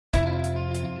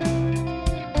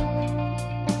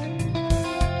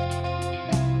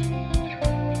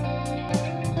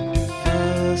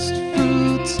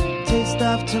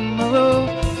of tomorrow.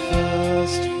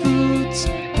 First fruits,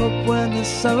 hope when there's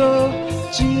sorrow.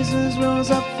 Jesus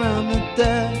rose up from the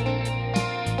dead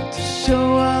to show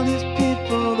all these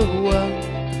people the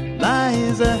world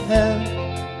lies ahead.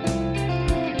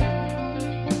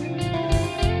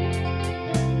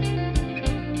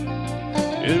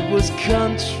 It was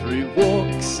country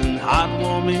walks and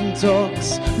heartwarming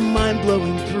talks,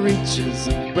 mind-blowing preachers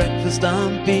and breakfast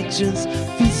on beaches,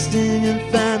 feasting and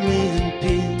family and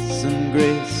peace and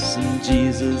grace and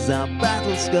Jesus, our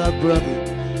battle-scarred brother,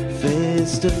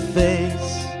 face to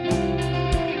face.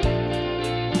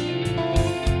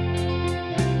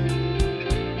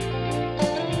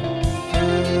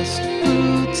 First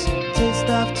fruits, taste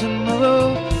of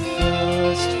tomorrow.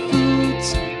 First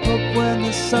fruits, hope when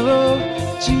there's sorrow.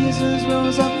 Jesus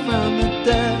rose up from the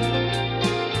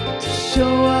dead to show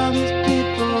all these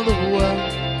people the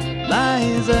world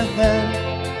lies ahead.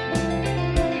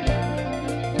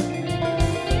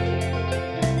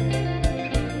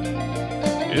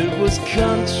 It was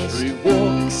country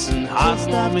walks and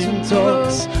heartwarming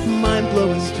talks,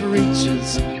 mind-blowing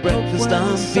preachers and breakfast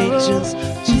on beaches,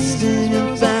 feasting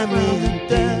and family and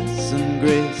peace and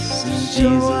grace and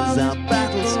Jesus, our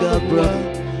battle-scarred brother,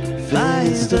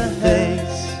 face to face.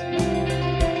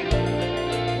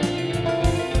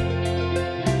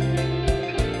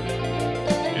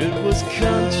 It was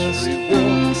country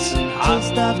walks and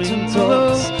heartwarming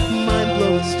talks,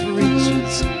 mind-blowing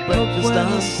preachers and breakfast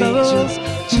on beaches,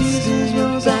 feasting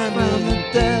and family and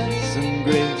peace and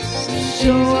grace and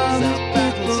Jesus, our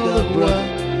battle-scarred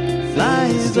brother,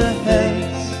 flies ahead.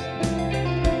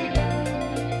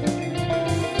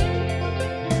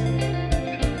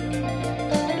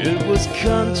 It was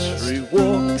country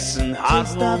walks and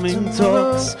heartwarming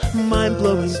talks,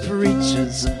 mind-blowing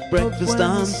preachers and breakfast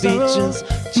on beaches,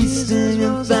 feasting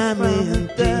and family and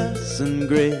peace and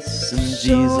grace and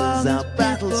Jesus, our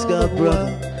battle-scarred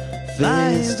brother,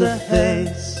 face to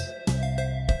face.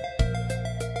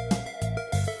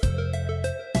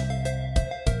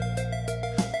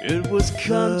 It was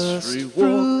country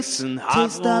walks and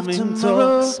heartwarming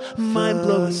talks,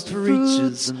 mind-blowing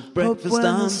preachers and breakfast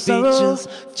on beaches,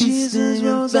 feasting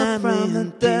and family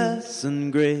and peace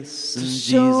and grace and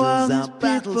Jesus, our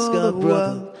battle-scarred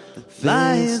brother,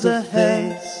 face to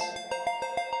face.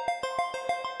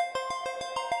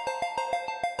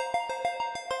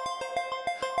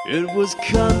 It was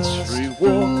country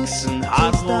walks and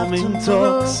heartwarming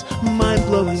talks,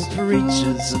 mind-blowing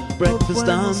preachers and breakfast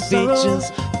on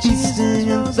beaches,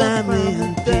 feasting and family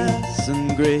and peace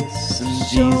and grace and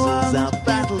Jesus, our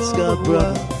battle-scarred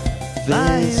brother,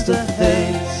 face to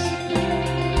face.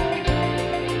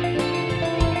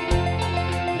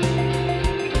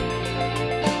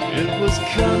 It was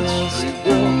country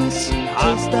walks and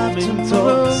heartwarming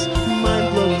talks,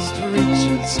 mind-blowing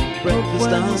preachers and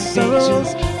breakfast on beaches,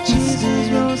 feasting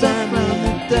and family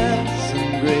and peace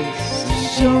and grace and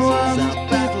Jesus, our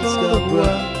battle-scarred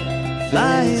brother,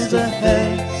 flies to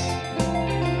face.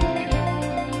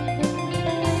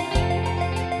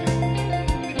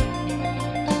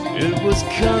 It was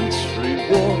country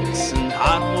walks and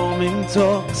heartwarming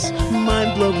talks,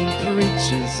 mind-blowing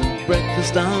preachers and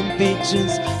breakfast on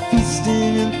beaches,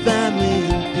 feasting and family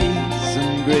and peace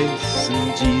and grace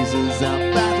and Jesus, our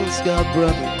battle-scarred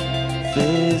brother,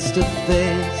 face to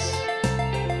face.